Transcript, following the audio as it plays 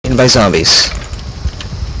by zombies.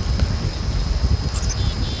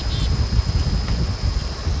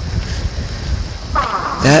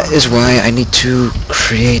 That is why I need to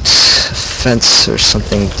create a fence or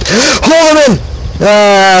something. Hold him in!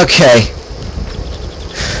 Okay.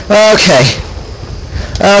 Okay.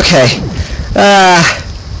 Okay.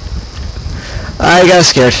 I got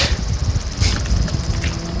scared.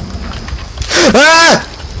 Ah!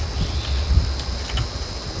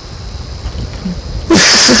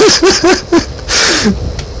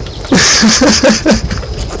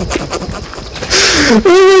 Oh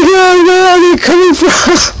my god, where are they coming from?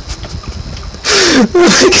 Oh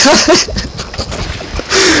my god.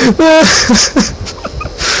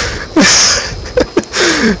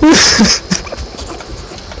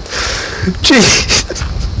 Jeez.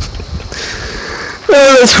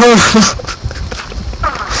 Oh, that's horrible.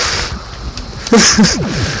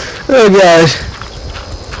 Oh god.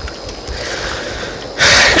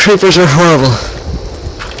 Creepers are horrible.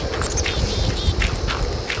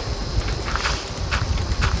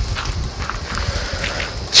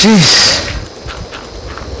 Jeez.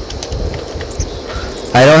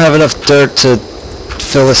 I don't have enough dirt to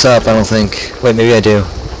fill this up, I don't think. Wait, maybe I do.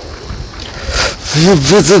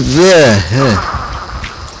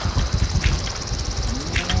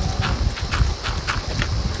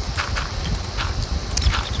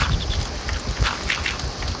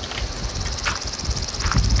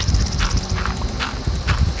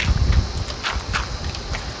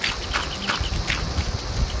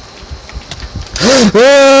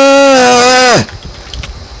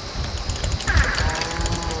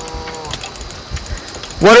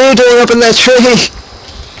 What are you doing up in that tree?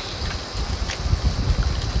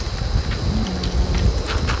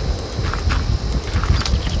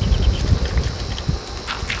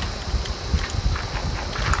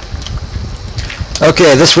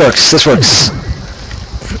 Okay, this works. This works.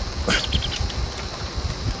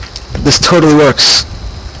 This totally works.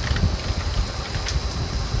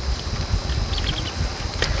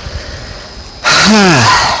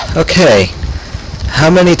 Okay. How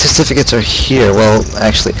many certificates are here? Well,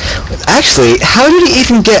 actually, how did he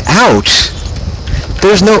even get out?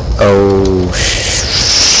 There's no... Oh,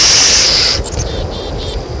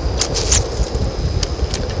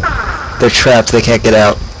 they're trapped. They can't get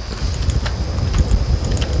out.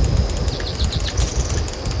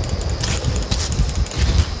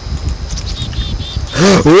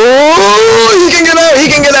 Oh, he can get out! He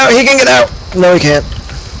can get out! He can get out! No, he can't.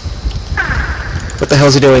 What the hell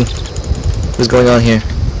is he doing? What's going on here?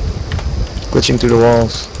 Glitching through the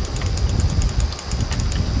walls.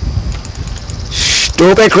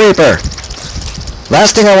 Stupid creeper!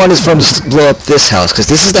 Last thing I want is for him to blow up this house, because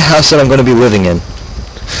this is the house that I'm going to be living in.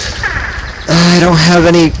 I don't have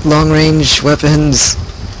any long-range weapons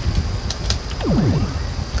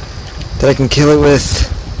that I can kill it with.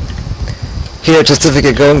 Here,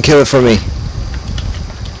 certificate, go and kill it for me.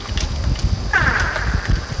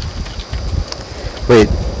 Wait,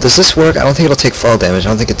 does this work? I don't think it'll take fall damage. I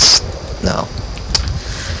don't think it's... No.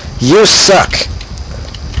 You suck!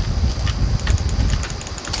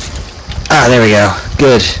 Ah, there we go.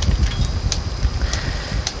 Good.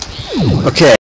 Okay.